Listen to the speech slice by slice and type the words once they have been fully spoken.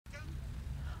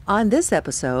On this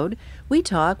episode, we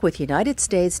talk with United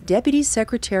States Deputy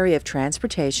Secretary of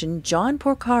Transportation John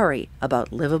Porcari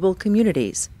about livable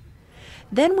communities.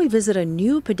 Then we visit a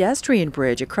new pedestrian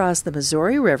bridge across the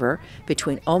Missouri River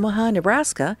between Omaha,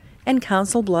 Nebraska and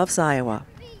Council Bluffs, Iowa.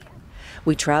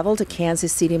 We travel to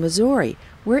Kansas City, Missouri,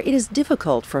 where it is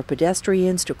difficult for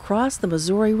pedestrians to cross the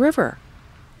Missouri River.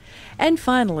 And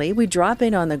finally, we drop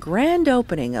in on the grand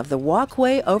opening of the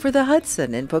Walkway Over the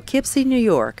Hudson in Poughkeepsie, New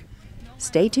York.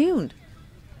 Stay tuned.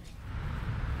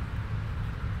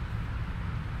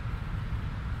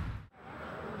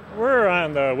 We're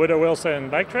on the Woodrow Wilson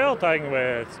Bike Trail talking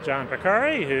with John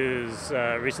Porcari, who's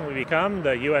recently become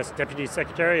the U.S. Deputy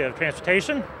Secretary of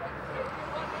Transportation.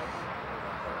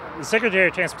 The Secretary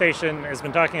of Transportation has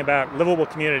been talking about livable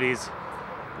communities.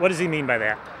 What does he mean by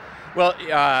that? Well,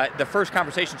 the first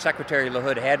conversation Secretary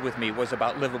LaHood had with me was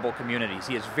about livable communities.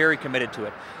 He is very committed to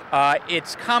it.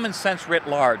 It's common sense writ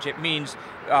large. It means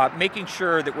making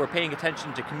sure that we're paying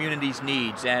attention to communities'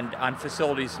 needs and on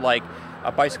facilities like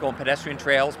bicycle and pedestrian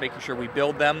trails, making sure we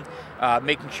build them,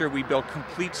 making sure we build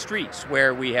complete streets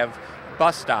where we have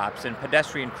bus stops and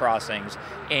pedestrian crossings,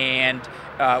 and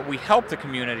we help the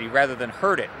community rather than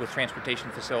hurt it with transportation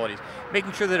facilities.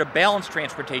 Making sure that a balanced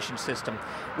transportation system,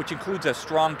 which includes a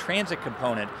strong transit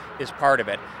component, is part of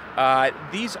it.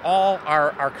 These all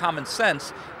are common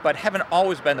sense, but haven't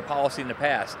always been the policy in the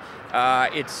past.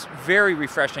 It's very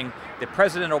refreshing that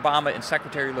President Obama and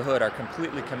Secretary LaHood are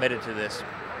completely committed to this.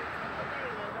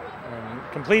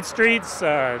 Complete streets,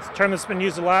 it's a term that's been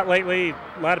used a lot lately.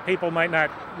 A lot of people might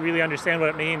not really understand what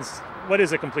it means. What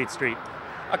is a complete street?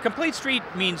 A complete street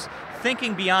means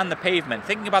thinking beyond the pavement,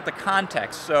 thinking about the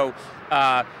context. So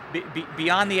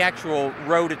beyond the actual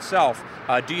road itself,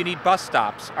 do you need bus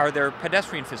stops? Are there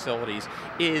pedestrian facilities?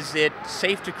 Is it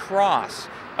safe to cross?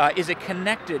 Is it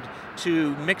connected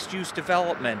to mixed-use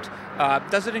development?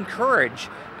 Does it encourage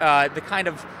the kind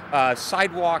of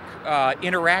sidewalk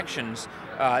interactions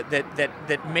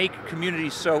that make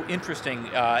communities so interesting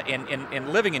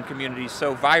and living in communities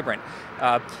so vibrant?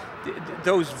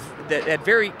 That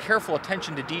very careful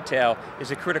attention to detail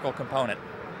is a critical component.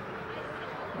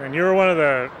 And you were one of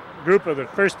the group of the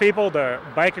first people to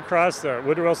bike across the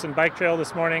Woodrow Wilson Bike Trail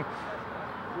this morning.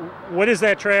 What is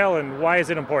that trail and why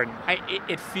is it important?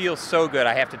 It feels so good,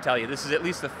 I have to tell you. This is at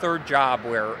least the third job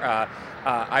where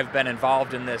I've been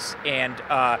involved in this, and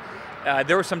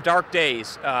there were some dark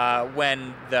days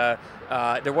when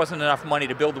there wasn't enough money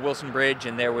to build the Wilson Bridge,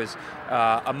 and there was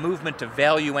a movement to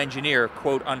value engineer,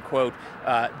 quote unquote,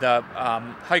 the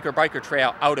hiker-biker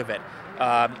trail out of it.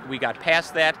 We got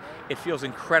past that. It feels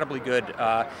incredibly good.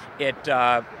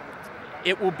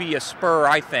 It will be a spur,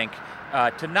 I think,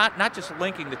 to not just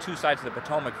linking the two sides of the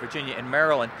Potomac, Virginia and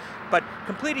Maryland, but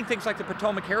completing things like the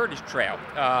Potomac Heritage Trail,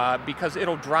 because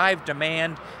it'll drive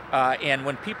demand, and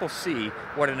when people see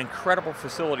what an incredible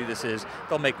facility this is,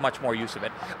 they'll make much more use of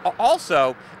it.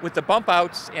 Also, with the bump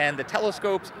outs and the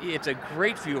telescopes, it's a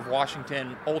great view of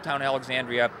Washington, Old Town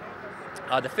Alexandria,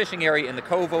 the fishing area in the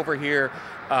cove over here.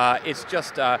 It's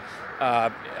just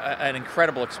an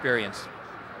incredible experience.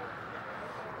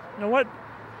 Now,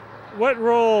 what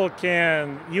role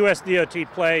can U.S. DOT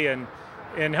play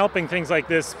in helping things like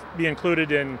this be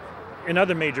included in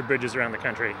other major bridges around the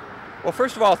country? Well,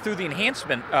 first of all, through the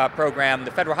enhancement program,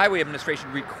 the Federal Highway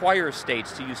Administration requires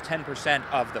states to use 10%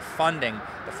 of the funding,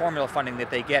 the formula funding that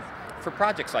they get for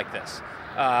projects like this.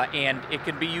 And it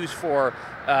can be used for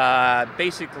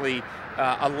basically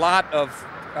a lot of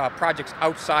projects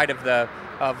outside of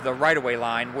the right-of-way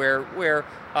line where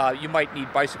you might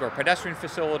need bicycle or pedestrian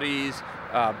facilities,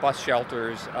 bus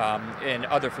shelters, and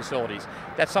other facilities.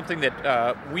 That's something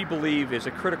that we believe is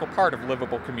a critical part of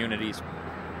livable communities.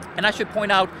 And I should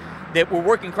point out that we're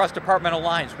working across departmental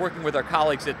lines, working with our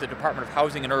colleagues at the Department of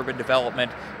Housing and Urban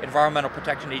Development, Environmental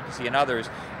Protection Agency, and others,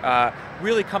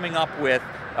 really coming up with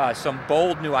some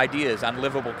bold new ideas on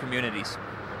livable communities.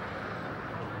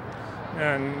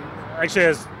 And actually,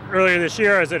 as earlier this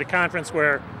year, I was at a conference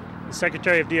where the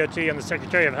Secretary of DOT and the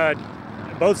Secretary of HUD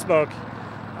both spoke.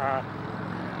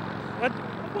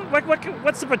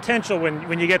 What's the potential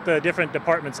when you get the different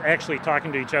departments actually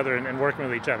talking to each other and working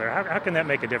with each other? How can that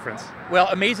make a difference? Well,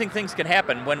 amazing things can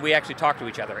happen when we actually talk to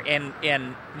each other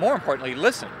and more importantly,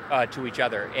 listen to each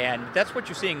other. And that's what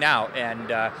you're seeing now. And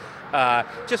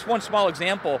just one small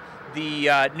example,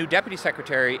 the new Deputy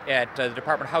Secretary at the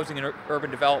Department of Housing and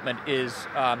Urban Development is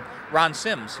Ron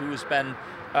Sims, who has been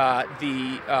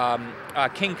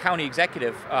King County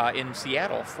executive in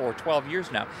Seattle for 12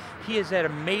 years now. He has had a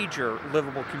major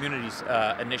Livable Communities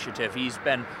initiative. He's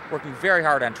been working very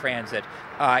hard on transit.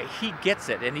 He gets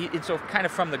it, and so kind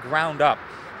of from the ground up,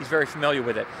 he's very familiar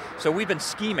with it. So we've been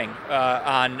scheming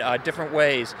on different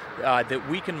ways that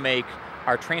we can make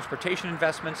our transportation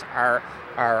investments, our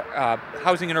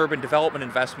housing and urban development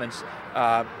investments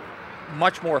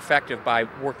much more effective by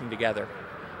working together.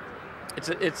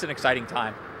 It's an exciting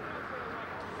time.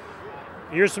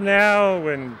 Years from now,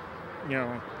 when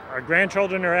our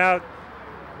grandchildren are out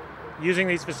using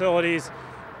these facilities,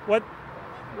 what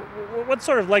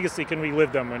sort of legacy can we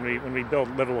leave them when we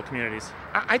build livable communities?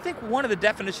 I think one of the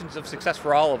definitions of success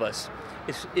for all of us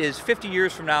is 50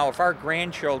 years from now, if our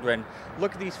grandchildren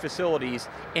look at these facilities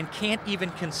and can't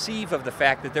even conceive of the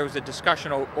fact that there was a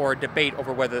discussion or a debate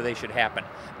over whether they should happen.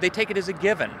 They take it as a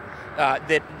given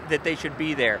that they should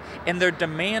be there, and they're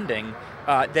demanding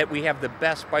that we have the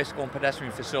best bicycle and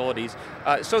pedestrian facilities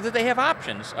so that they have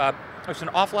options. There's an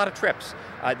awful lot of trips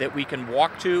that we can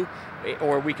walk to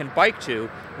or we can bike to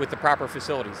with the proper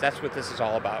facilities. That's what this is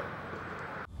all about.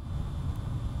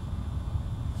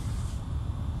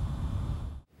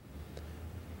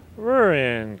 We're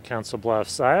in Council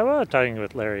Bluffs, Iowa, talking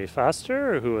with Larry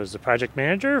Foster, who is the project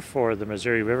manager for the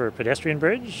Missouri River pedestrian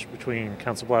bridge between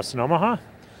Council Bluffs and Omaha.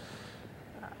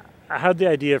 How'd the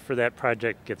idea for that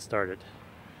project get started?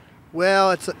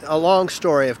 Well, it's a long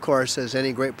story, of course, as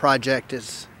any great project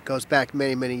goes back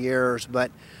many, many years,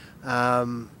 but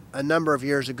a number of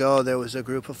years ago there was a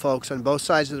group of folks on both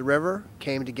sides of the river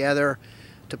came together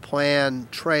to plan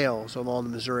trails along the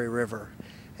Missouri River.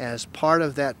 As part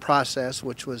of that process,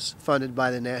 which was funded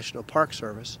by the National Park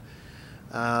Service,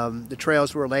 the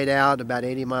trails were laid out, about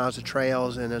 80 miles of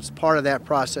trails, and as part of that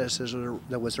process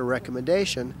there was a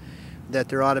recommendation that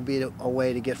there ought to be a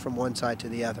way to get from one side to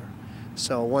the other.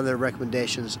 So one of the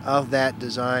recommendations of that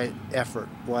design effort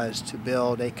was to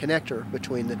build a connector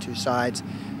between the two sides,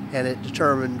 and it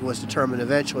was determined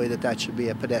eventually that should be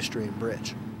a pedestrian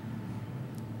bridge.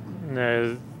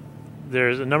 Now,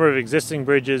 there's a number of existing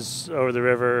bridges over the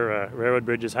river, railroad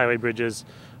bridges, highway bridges.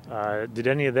 Did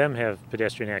any of them have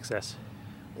pedestrian access?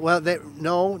 Well,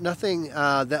 no, nothing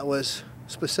that was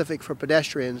specific for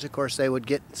pedestrians. Of course, they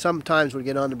sometimes would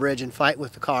get on the bridge and fight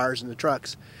with the cars and the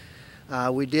trucks.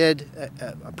 We did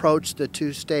approach the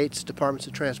two states' departments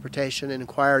of transportation and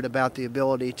inquired about the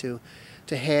ability to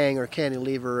hang or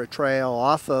cantilever a trail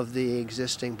off of the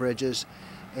existing bridges,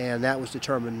 and that was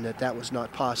determined that was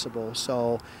not possible.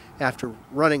 So after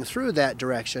running through that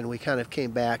direction, we kind of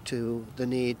came back to the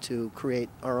need to create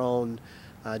our own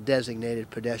designated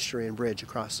pedestrian bridge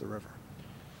across the river.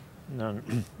 Now,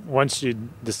 once you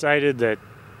decided that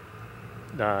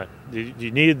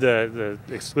you needed the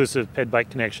exclusive ped bike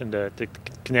connection to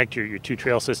connect your two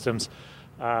trail systems,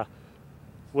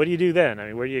 what do you do then?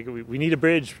 I mean, we need a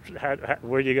bridge.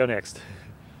 Where do you go next?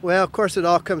 Well, of course, it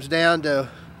all comes down to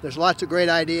there's lots of great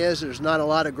ideas. There's not a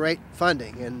lot of great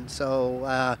funding, and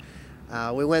so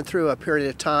we went through a period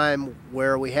of time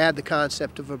where we had the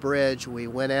concept of a bridge. We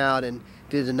went out and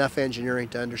did enough engineering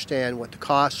to understand what the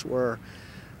costs were.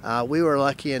 We were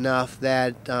lucky enough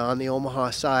that on the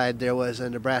Omaha side there was a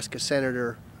Nebraska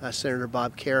senator, Senator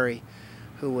Bob Carey,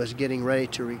 who was getting ready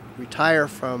to retire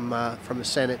from the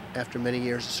Senate after many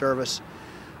years of service.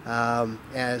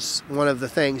 As one of the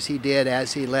things he did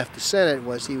as he left the Senate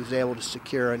was he was able to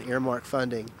secure an earmark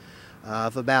funding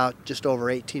of about just over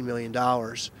 $18 million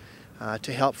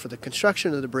to help for the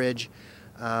construction of the bridge.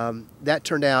 That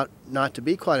turned out not to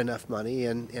be quite enough money,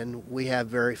 and we have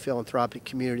very philanthropic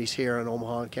communities here in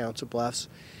Omaha and Council Bluffs.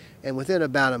 And within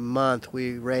about a month,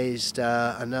 we raised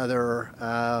another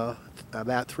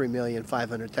about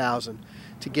 $3,500,000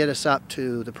 to get us up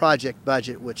to the project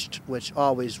budget, which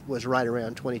always was right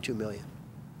around $22 million.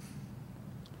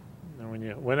 And when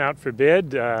you went out for bid,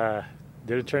 did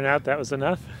it turn out that was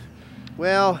enough?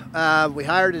 Well, we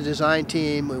hired a design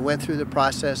team. We went through the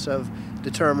process of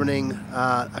determining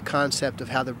a concept of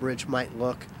how the bridge might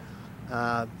look,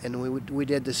 and we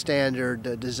did the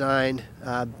standard design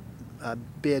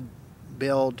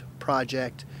build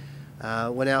project,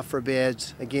 went out for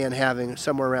bids, again having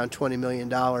somewhere around $20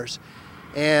 million,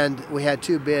 and we had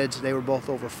two bids. They were both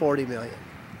over $40 million.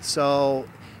 So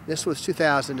this was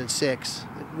 2006.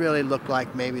 It really looked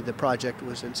like maybe the project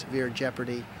was in severe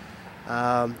jeopardy.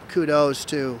 Kudos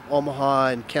to Omaha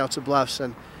and Council Bluffs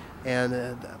and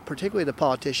particularly the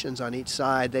politicians on each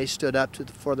side. They stood up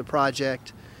for the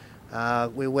project.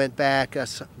 We went back,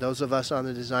 those of us on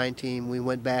the design team, we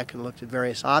went back and looked at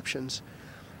various options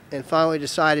and finally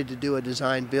decided to do a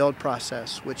design build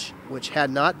process, which had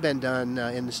not been done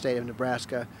in the state of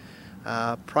Nebraska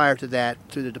Prior to that,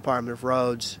 through the Department of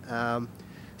Roads,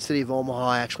 City of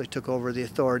Omaha actually took over the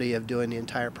authority of doing the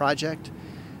entire project.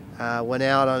 Went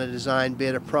out on a design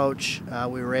bid approach.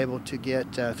 We were able to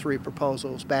get 3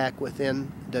 proposals back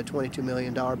within the $22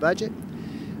 million budget.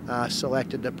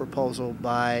 Selected the proposal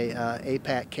by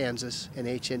APAC Kansas and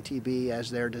HNTB as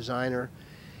their designer,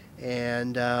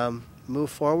 and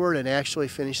moved forward and actually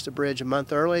finished the bridge a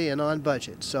month early and on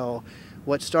budget. So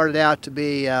what started out to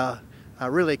be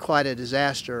really quite a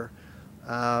disaster,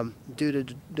 due to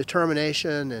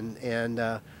determination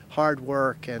and hard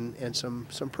work and some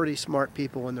pretty smart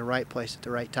people in the right place at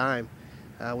the right time,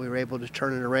 we were able to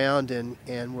turn it around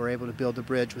and were able to build the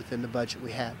bridge within the budget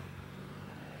we had.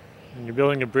 And you're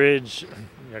building a bridge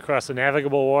across a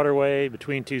navigable waterway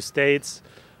between 2 states.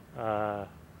 How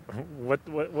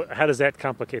does that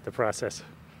complicate the process?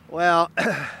 Well,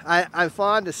 I'm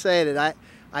fond to say that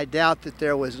I doubt that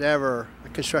there was ever a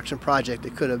construction project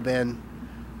that could have been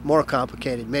more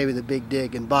complicated. Maybe the Big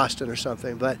Dig in Boston or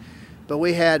something, but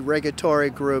we had regulatory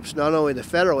groups, not only the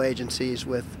federal agencies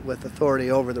with authority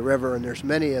over the river, and there's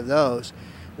many of those.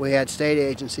 We had state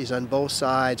agencies on both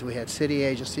sides. We had city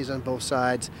agencies on both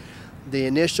sides. The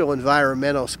initial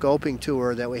environmental scoping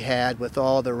tour that we had with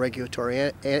all the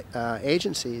regulatory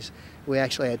agencies, we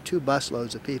actually had 2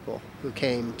 busloads of people who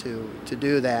came to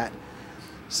do that.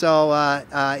 So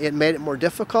it made it more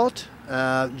difficult.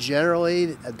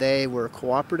 Generally, they were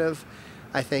cooperative.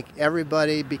 I think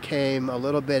everybody became a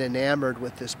little bit enamored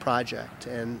with this project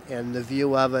and the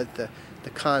view of it, the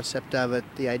concept of it,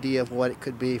 the idea of what it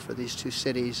could be for these 2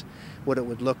 cities, what it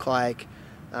would look like.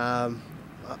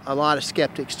 A lot of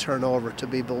skeptics turn over to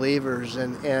be believers,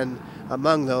 and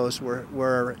among those were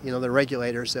the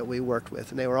regulators that we worked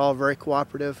with, and they were all very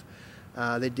cooperative.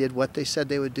 They did what they said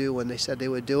they would do when they said they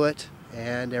would do it,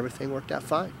 and everything worked out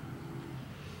fine.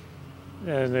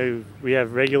 And we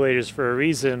have regulators for a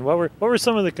reason. What were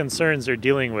some of the concerns they're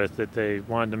dealing with that they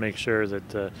wanted to make sure that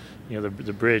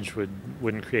the bridge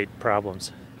wouldn't create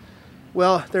problems?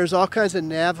 Well, there's all kinds of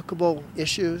navigable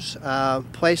issues.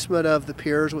 Placement of the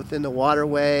piers within the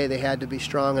waterway. They had to be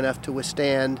strong enough to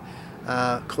withstand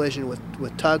collision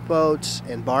with tugboats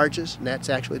and barges, and that's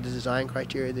actually the design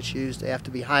criteria that's used. They have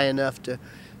to be high enough to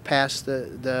pass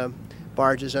the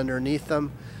barges underneath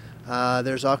them.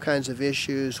 There's all kinds of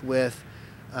issues with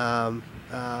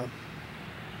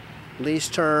lease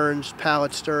terns,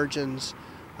 pallet sturgeons,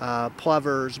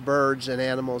 plovers, birds, and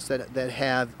animals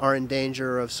that are in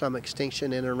danger of some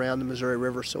extinction in and around the Missouri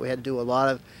River. So we had to do a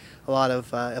lot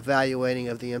of evaluating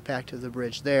of the impact of the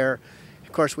bridge there.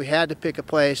 Of course, we had to pick a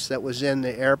place that was in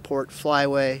the airport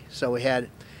flyway, so we had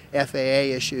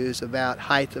FAA issues about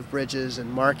height of bridges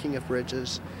and marking of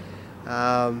bridges,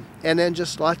 and then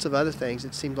just lots of other things.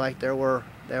 It seemed like there were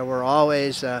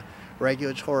always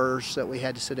regulators that we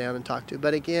had to sit down and talk to.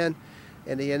 But again,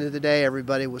 at the end of the day,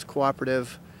 everybody was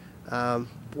cooperative. One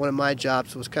of my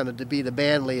jobs was kind of to be the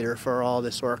band leader for all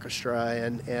this orchestra,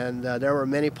 and there were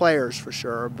many players for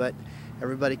sure, but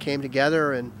everybody came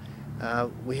together, and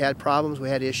we had problems, we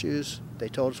had issues. They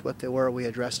told us what they were, we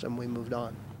addressed them, we moved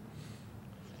on.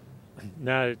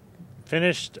 Now,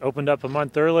 finished, opened up a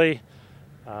month early.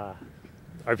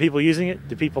 Are people using it?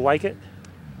 Do people like it?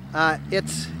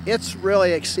 It's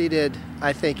really exceeded,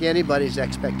 I think, anybody's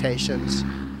expectations.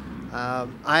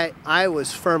 I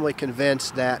was firmly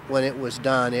convinced that when it was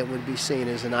done, it would be seen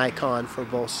as an icon for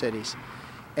both cities,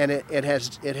 and it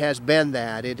has been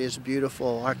that. It is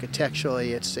beautiful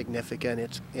architecturally. It's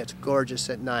significant. It's gorgeous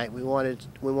at night. We wanted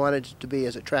it to be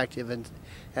as attractive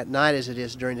at night as it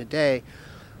is during the day.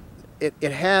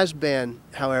 It has been,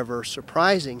 however,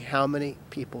 surprising how many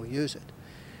people use it,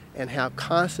 and how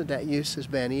constant that use has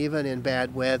been, even in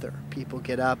bad weather. People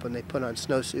get up and they put on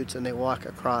snowsuits and they walk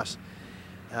across.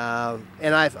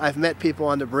 And I've met people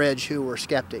on the bridge who were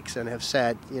skeptics and have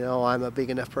said, I'm a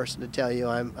big enough person to tell you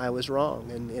I was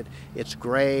wrong, and it's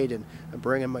great, and I'm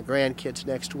bringing my grandkids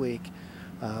next week.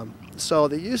 So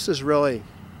the use has really,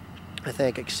 I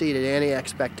think, exceeded any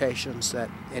expectations that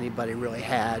anybody really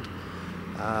had.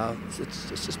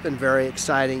 It's just been very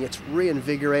exciting. It's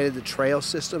reinvigorated the trail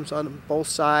systems on both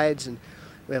sides, and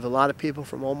we have a lot of people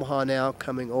from Omaha now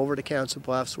coming over to Council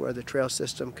Bluffs, where the trail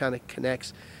system kind of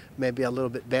connects maybe a little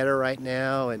bit better right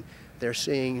now, and they're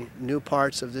seeing new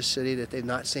parts of this city that they've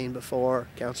not seen before.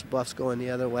 Council Bluffs going the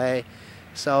other way.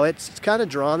 So it's kind of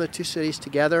drawn the 2 cities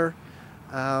together.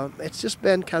 It's just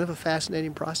been kind of a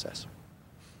fascinating process.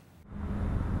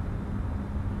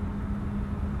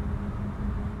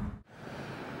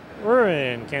 We're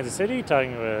in Kansas City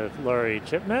talking with Lori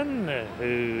Chipman,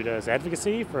 who does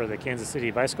advocacy for the Kansas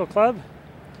City Bicycle Club.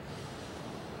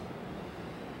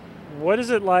 What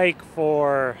is it like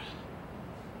for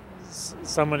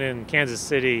someone in Kansas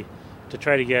City to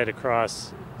try to get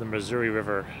across the Missouri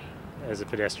River as a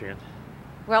pedestrian?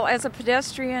 Well, as a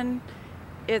pedestrian,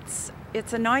 it's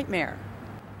a nightmare.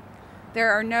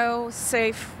 There are no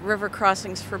safe river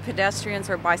crossings for pedestrians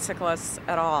or bicyclists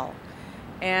at all.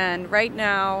 And right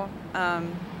now,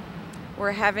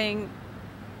 we're having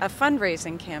a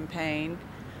fundraising campaign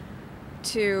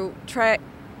to try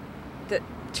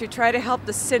to help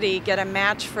the city get a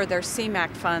match for their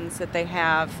CMAQ funds that they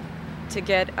have to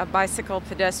get a bicycle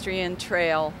pedestrian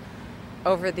trail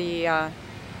over the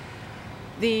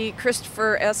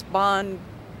Christopher S. Bond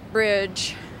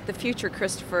Bridge, the future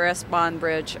Christopher S. Bond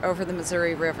Bridge over the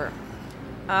Missouri River.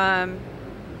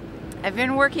 I've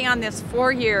been working on this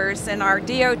 4 years, and our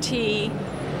DOT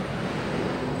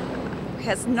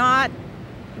has not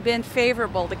been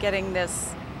favorable to getting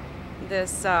this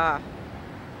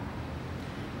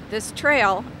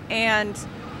trail. And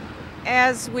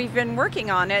as we've been working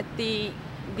on it, the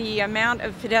amount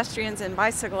of pedestrians and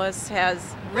bicyclists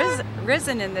has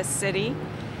risen in this city.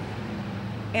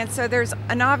 And so there's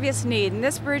an obvious need. And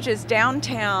this bridge is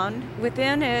downtown.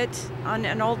 Within it, on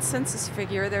an old census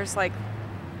figure, there's like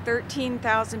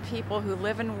 13,000 people who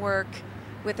live and work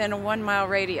within a 1 mile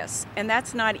radius. And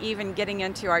that's not even getting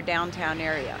into our downtown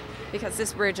area, because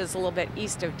this bridge is a little bit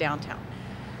east of downtown.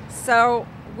 So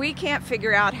we can't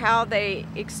figure out how they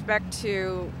expect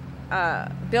to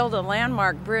build a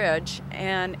landmark bridge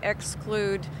and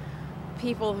exclude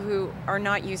people who are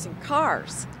not using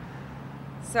cars.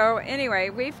 So anyway,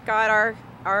 we've got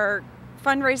our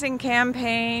fundraising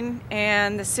campaign,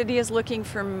 and the city is looking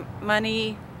for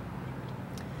money.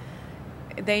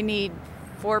 They need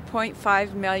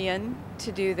 $4.5 million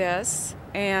to do this,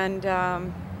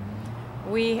 and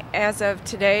we, as of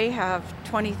today, have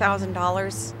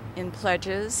 $20,000 in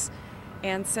pledges.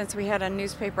 And since we had a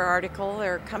newspaper article,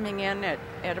 they're coming in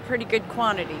at a pretty good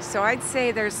quantity. So I'd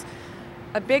say there's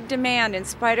a big demand, in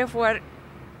spite of what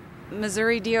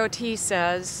Missouri DOT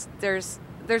says. There's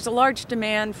a large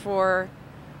demand for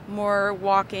more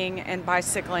walking and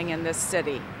bicycling in this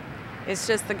city. It's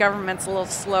just the government's a little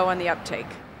slow on the uptake.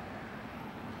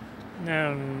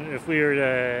 Now, if we were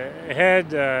to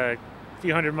head a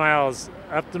few hundred miles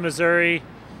up the Missouri,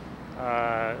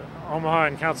 Omaha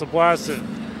and Council Bluffs have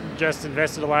just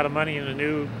invested a lot of money in a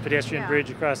new pedestrian bridge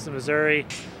across the Missouri.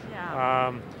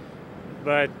 Yeah.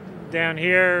 But down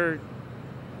here,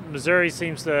 Missouri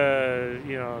seems to,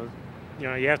 you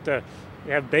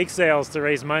have bake sales to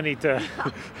raise money to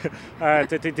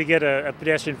to get a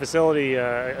pedestrian facility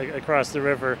across the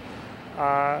river.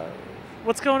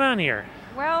 What's going on here?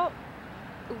 Well,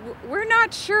 we're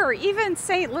not sure. Even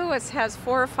St. Louis has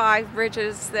 4 or 5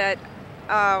 bridges that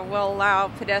will allow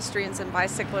pedestrians and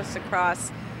bicyclists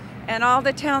across. And all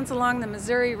the towns along the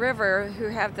Missouri River who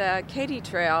have the Katy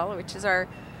Trail, which is our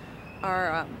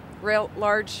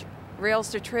large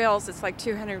rails to trails, it's like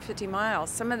 250 miles.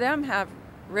 Some of them have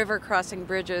river crossing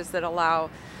bridges that allow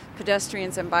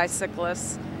pedestrians and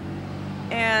bicyclists.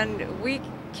 And we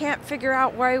can't figure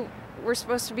out why we're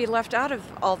supposed to be left out of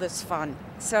all this fun.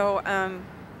 So, and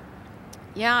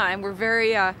we're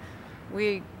very,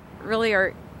 we really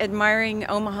are admiring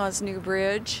Omaha's new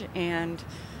bridge, and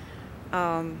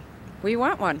we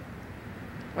want one.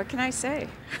 What can I say?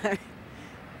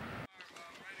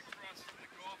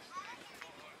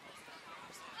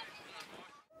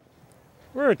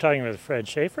 We're talking with Fred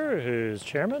Schaefer, who's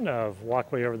chairman of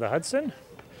Walkway Over the Hudson.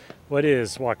 What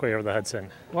is Walkway Over the Hudson?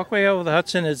 Walkway Over the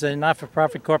Hudson is a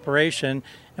not-for-profit corporation,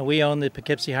 and we own the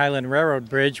Poughkeepsie Highland Railroad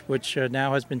Bridge, which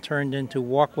now has been turned into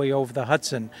Walkway Over the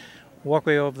Hudson.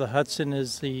 Walkway Over the Hudson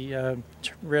is the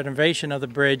renovation of the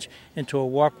bridge into a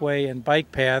walkway and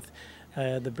bike path.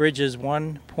 The bridge is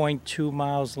 1.2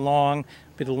 miles long,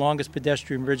 be the longest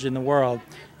pedestrian bridge in the world.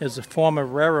 It's a former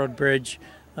railroad bridge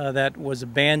that was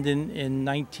abandoned in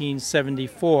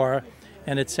 1974,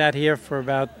 and it sat here for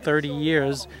about 30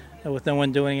 years with no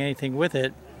one doing anything with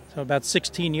it. So about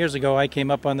 16 years ago, I came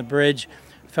up on the bridge,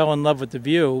 fell in love with the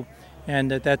view,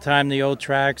 and at that time the old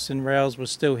tracks and rails were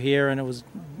still here and it was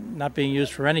not being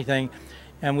used for anything,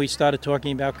 and we started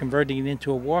talking about converting it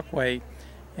into a walkway.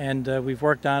 And we've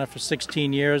worked on it for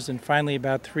 16 years, and finally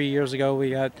about 3 years ago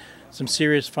we got some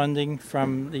serious funding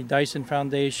from the Dyson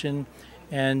Foundation,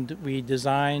 and we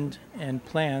designed and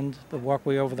planned the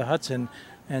Walkway Over the Hudson.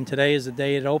 And today is the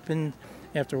day it opened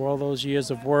after all those years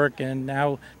of work, and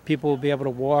now people will be able to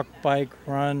walk, bike,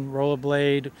 run,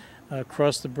 rollerblade,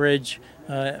 cross the bridge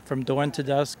from dawn to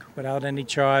dusk without any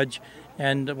charge.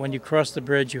 And when you cross the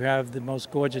bridge, you have the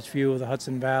most gorgeous view of the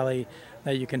Hudson Valley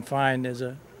that you can find. There's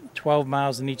 12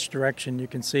 miles in each direction. You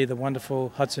can see the wonderful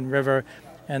Hudson River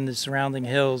and the surrounding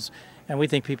hills. and we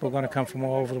think people are going to come from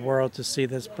all over the world to see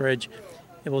this bridge.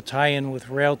 It will tie in with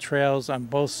rail trails on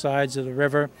both sides of the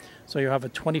river, so you'll have a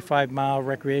 25-mile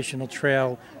recreational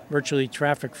trail, virtually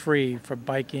traffic-free for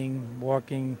biking,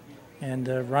 walking, and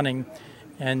running.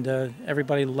 And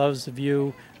everybody loves the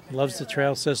view, loves the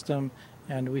trail system,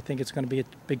 and we think it's going to be a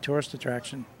big tourist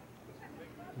attraction.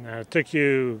 Now, it took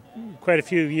you quite a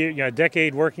few years, a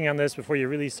decade working on this before you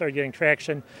really started getting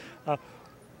traction.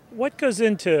 What goes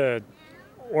into,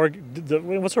 what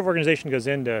sort of organization goes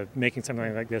into making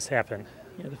something like this happen?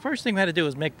 Yeah, the first thing we had to do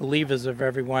was make believers of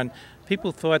everyone.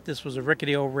 People thought this was a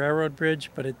rickety old railroad bridge,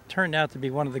 but it turned out to be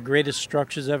one of the greatest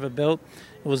structures ever built.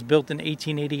 It was built in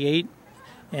 1888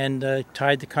 and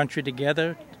tied the country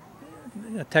together.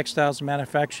 Textiles and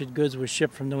manufactured goods were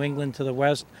shipped from New England to the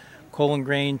west, coal and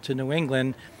grain to New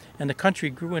England, and the country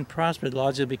grew and prospered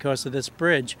largely because of this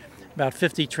bridge. About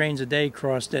 50 trains a day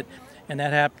crossed it, and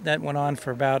that went on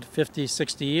for about 50,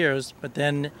 60 years. But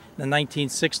then in the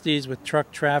 1960s, with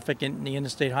truck traffic and the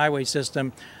interstate highway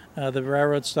system, the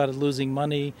railroad started losing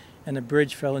money, and the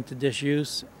bridge fell into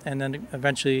disuse, and then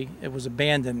eventually it was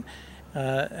abandoned.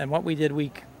 And what we did,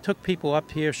 we took people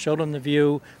up here, showed them the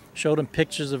view, showed them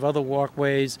pictures of other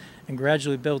walkways, and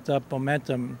gradually built up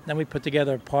momentum. Then we put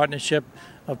together a partnership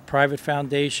of private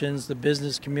foundations, the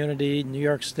business community, New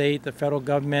York State, the federal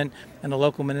government, and the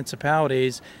local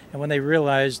municipalities. And when they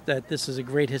realized that this is a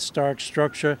great historic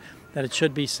structure, that it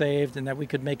should be saved, and that we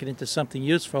could make it into something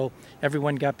useful,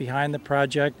 everyone got behind the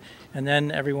project, and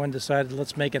then everyone decided,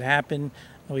 let's make it happen.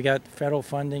 We got federal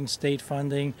funding, state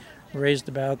funding, raised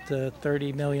about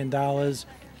 $30 million,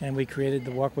 and we created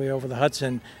the Walkway Over the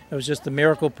Hudson. It was just a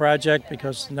miracle project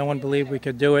because no one believed we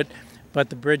could do it, but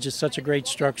the bridge is such a great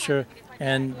structure,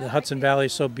 and the Hudson Valley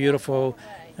is so beautiful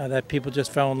that people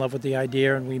just fell in love with the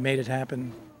idea, and we made it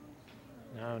happen.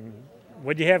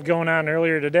 What do you have going on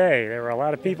earlier today? There were a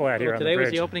lot of people out here on the bridge. Today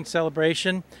was the opening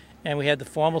celebration, and we had the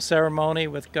formal ceremony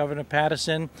with Governor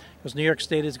Paterson, because New York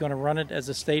State is going to run it as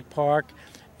a state park,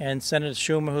 and Senator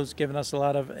Schumer, who's given us a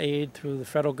lot of aid through the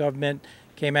federal government,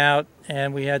 came out,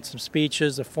 and we had some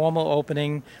speeches, a formal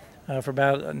opening for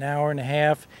about an hour and a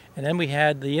half, and then we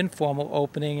had the informal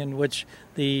opening in which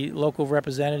the local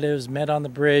representatives met on the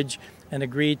bridge and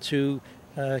agreed to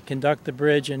conduct the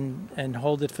bridge and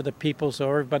hold it for the people so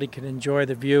everybody can enjoy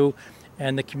the view,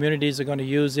 and the communities are going to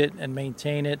use it and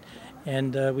maintain it.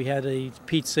 And we had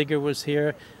Pete Seeger was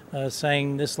here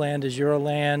saying, "This land is your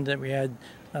land," and we had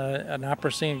an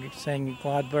opera singer saying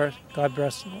God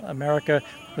Bless America,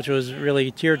 which was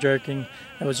really tear-jerking.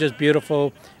 It was just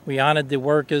beautiful. We honored the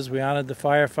workers, we honored the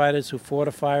firefighters who fought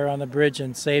a fire on the bridge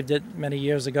and saved it many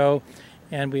years ago,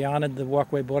 and we honored the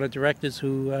Walkway Board of Directors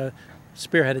who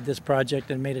spearheaded this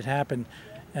project and made it happen.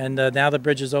 And now the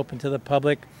bridge is open to the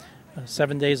public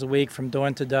 7 days a week from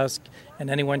dawn to dusk, and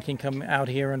anyone can come out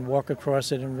here and walk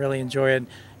across it and really enjoy it.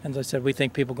 And as I said, we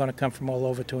think people are going to come from all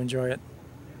over to enjoy it.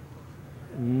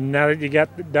 Now that you got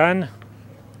it done,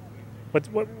 what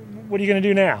are you going to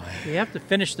do now? We have to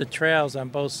finish the trails on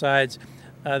both sides.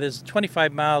 There's a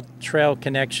 25-mile trail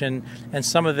connection, and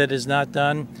some of it is not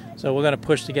done, so we're going to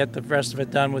push to get the rest of it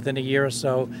done within a year or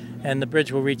so, and the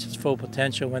bridge will reach its full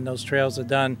potential when those trails are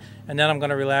done. And then I'm going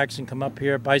to relax and come up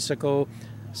here, bicycle,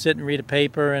 sit and read a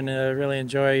paper, and really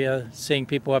enjoy seeing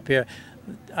people up here.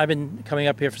 I've been coming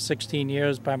up here for 16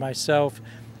 years by myself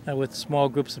with small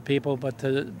groups of people, but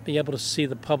to be able to see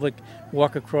the public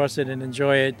walk across it and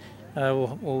enjoy it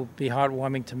will be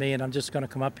heartwarming to me, and I'm just going to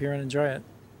come up here and enjoy it.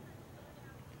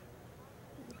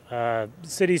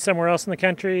 City somewhere else in the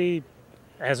country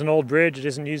has an old bridge, it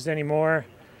isn't used anymore.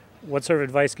 What sort of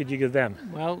advice could you give them?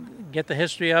 Well, get the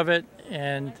history of it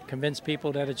and convince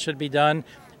people that it should be done,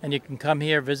 and you can come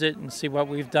here, visit, and see what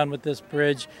we've done with this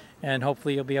bridge, and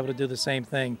hopefully you'll be able to do the same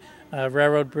thing.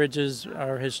 Railroad bridges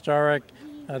are historic,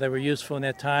 they were useful in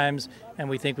their times, and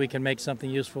we think we can make something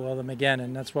useful of them again,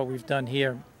 and that's what we've done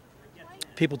here.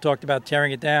 People talked about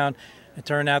tearing it down. It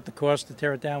turned out the cost to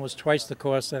tear it down was twice the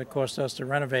cost that it cost us to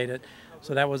renovate it.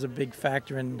 So that was a big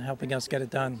factor in helping us get it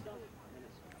done.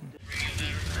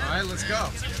 All right, let's go. All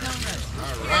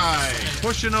right.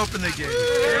 Pushing open the gate. Here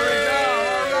we go.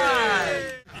 All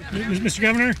right. Mr.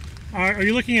 Governor, are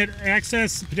you looking at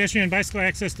access, pedestrian and bicycle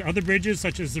access to other bridges,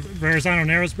 such as the Verrazano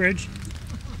Narrows Bridge?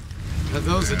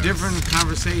 Those are different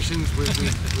conversations. We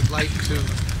would like to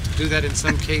do that in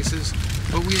some cases.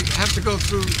 But we have to go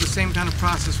through the same kind of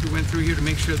process we went through here to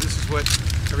make sure this is what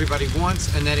everybody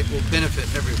wants and that it will benefit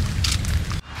everyone.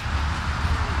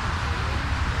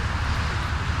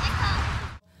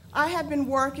 I have been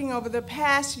working over the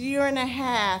past year and a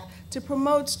half to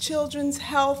promote children's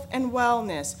health and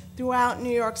wellness throughout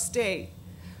New York State.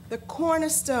 The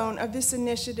cornerstone of this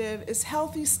initiative is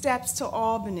Healthy Steps to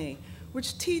Albany,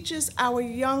 which teaches our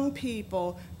young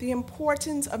people the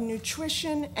importance of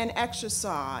nutrition and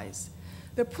exercise.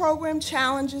 The program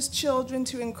challenges children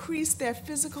to increase their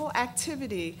physical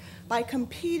activity by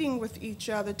competing with each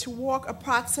other to walk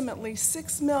approximately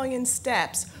 6 million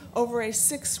steps over a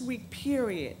 6-week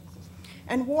period.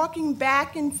 And walking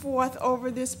back and forth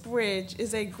over this bridge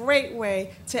is a great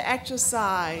way to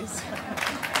exercise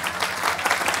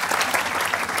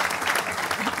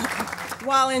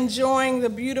while enjoying the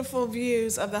beautiful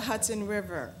views of the Hudson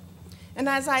River. And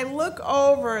as I look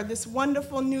over this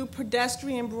wonderful new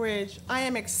pedestrian bridge, I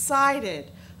am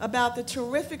excited about the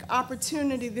terrific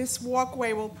opportunity this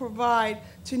walkway will provide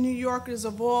to New Yorkers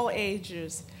of all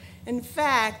ages. In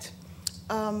fact,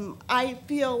 I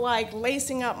feel like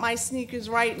lacing up my sneakers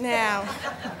right now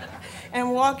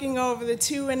and walking over the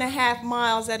 2.5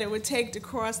 miles that it would take to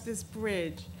cross this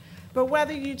bridge. But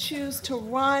whether you choose to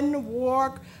run,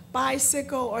 walk,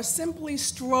 bicycle, or simply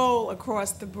stroll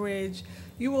across the bridge,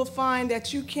 you will find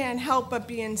that you can't help but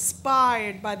be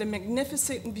inspired by the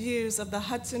magnificent views of the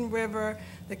Hudson River,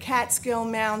 the Catskill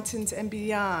Mountains, and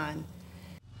beyond.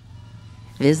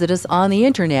 Visit us on the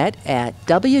internet at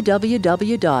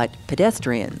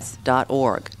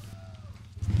www.pedestrians.org.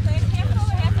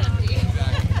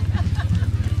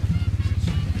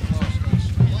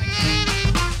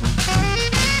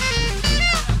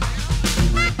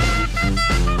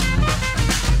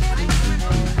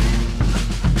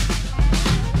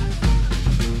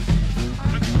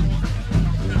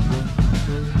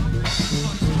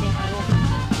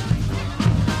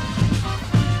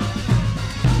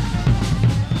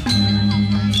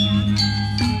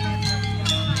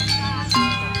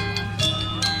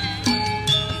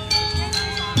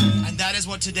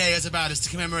 Today is about, is to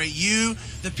commemorate you,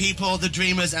 the people, the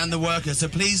dreamers, and the workers. So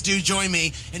please do join me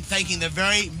in thanking the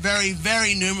very, very,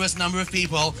 very numerous number of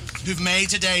people who've made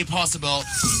today possible.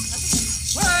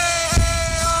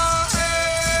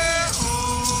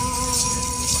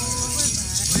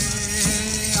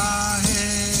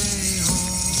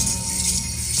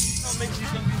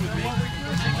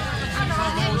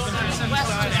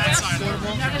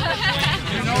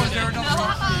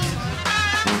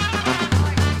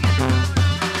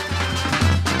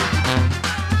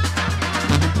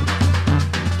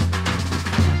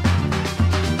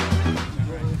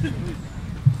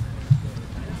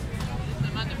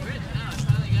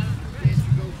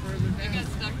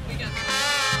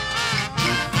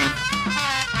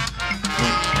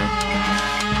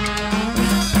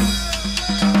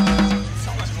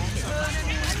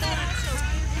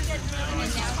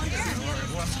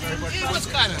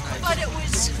 But it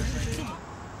was